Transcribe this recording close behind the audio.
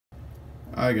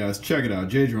Alright guys, check it out,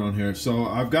 J-Drone here. So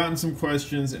I've gotten some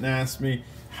questions and asked me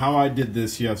how I did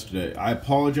this yesterday. I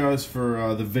apologize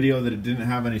for the video that it didn't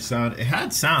have any sound. It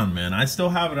had sound, man. I still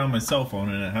have it on my cell phone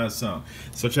and it has sound.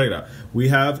 So check it out. We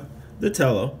have the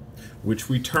Tello, which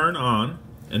we turn on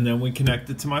and then we connect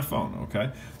it to my phone,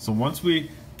 okay? So once we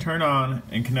turn on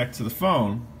and connect to the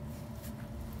phone,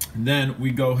 then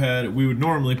we go ahead, we would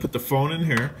normally put the phone in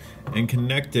here and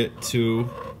connect it to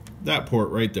that port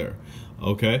right there.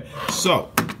 Okay,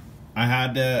 so I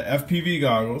had FPV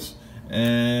goggles,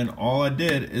 and all I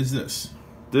did is this.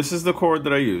 This is the cord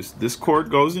that I used. This cord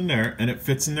goes in there, and it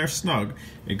fits in there snug.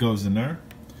 It goes in there.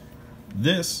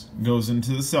 This goes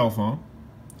into the cell phone,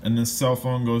 and this cell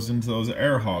phone goes into those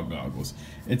air hog goggles.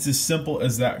 It's as simple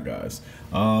as that, guys.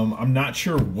 I'm not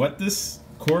sure what this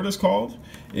cord is called.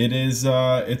 It is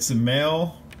it's a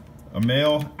male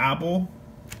apple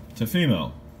to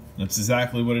female. That's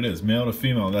exactly what it is, male to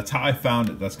female. That's how I found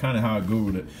it. That's kind of how I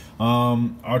Googled it.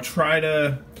 I'll try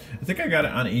to, I think I got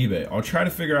it on eBay. I'll try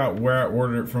to figure out where I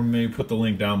ordered it from. Maybe put the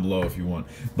link down below if you want.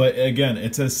 But again,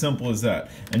 it's as simple as that.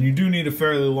 And you do need a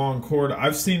fairly long cord.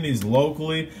 I've seen these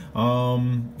locally. They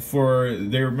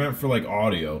were meant for like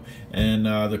audio, and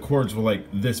the cords were like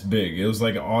this big. It was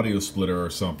like an audio splitter or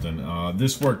something.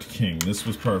 This worked king. This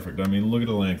was perfect. I mean, look at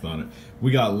the length on it. We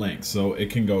got length, so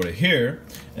it can go to here,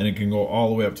 and it can go all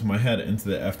the way up to my head into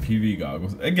the FPV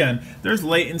goggles. Again, there's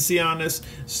latency on this,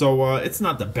 so it's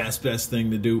not the best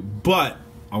thing to do, but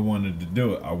I wanted to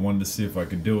do it. I wanted to see if I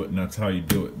could do it, and that's how you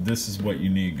do it. This is what you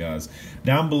need, guys.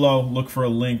 Down below, look for a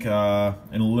link in a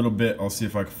little bit. I'll see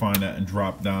if I can find that and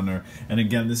drop down there. And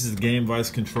again, this is the Game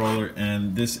Vice controller,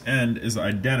 and this end is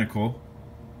identical.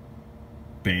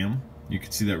 Bam. You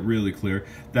can see that really clear.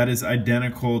 That is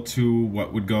identical to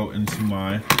what would go into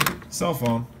my cell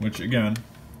phone, which again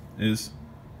is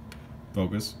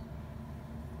focus,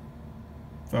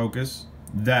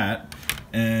 that,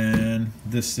 and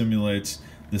this simulates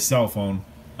the cell phone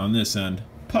on this end.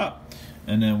 Pop,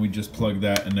 and then we just plug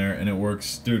that in there, and it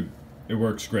works, dude. It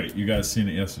works great. You guys seen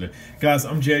it yesterday. Guys,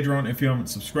 I'm J-Drone. If you haven't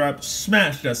subscribed,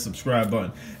 smash that subscribe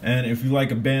button. And if you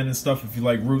like abandoned stuff, if you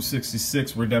like Route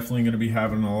 66, we're definitely going to be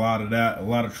having a lot of that, a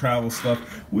lot of travel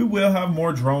stuff. We will have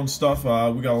more drone stuff.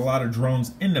 We got a lot of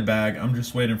drones in the bag. I'm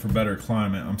just waiting for better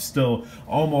climate. I'm still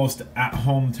almost at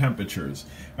home temperatures.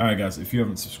 All right, guys, if you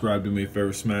haven't subscribed, do me a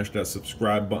favor, smash that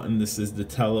subscribe button. This is the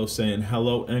Tello saying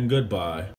hello and goodbye.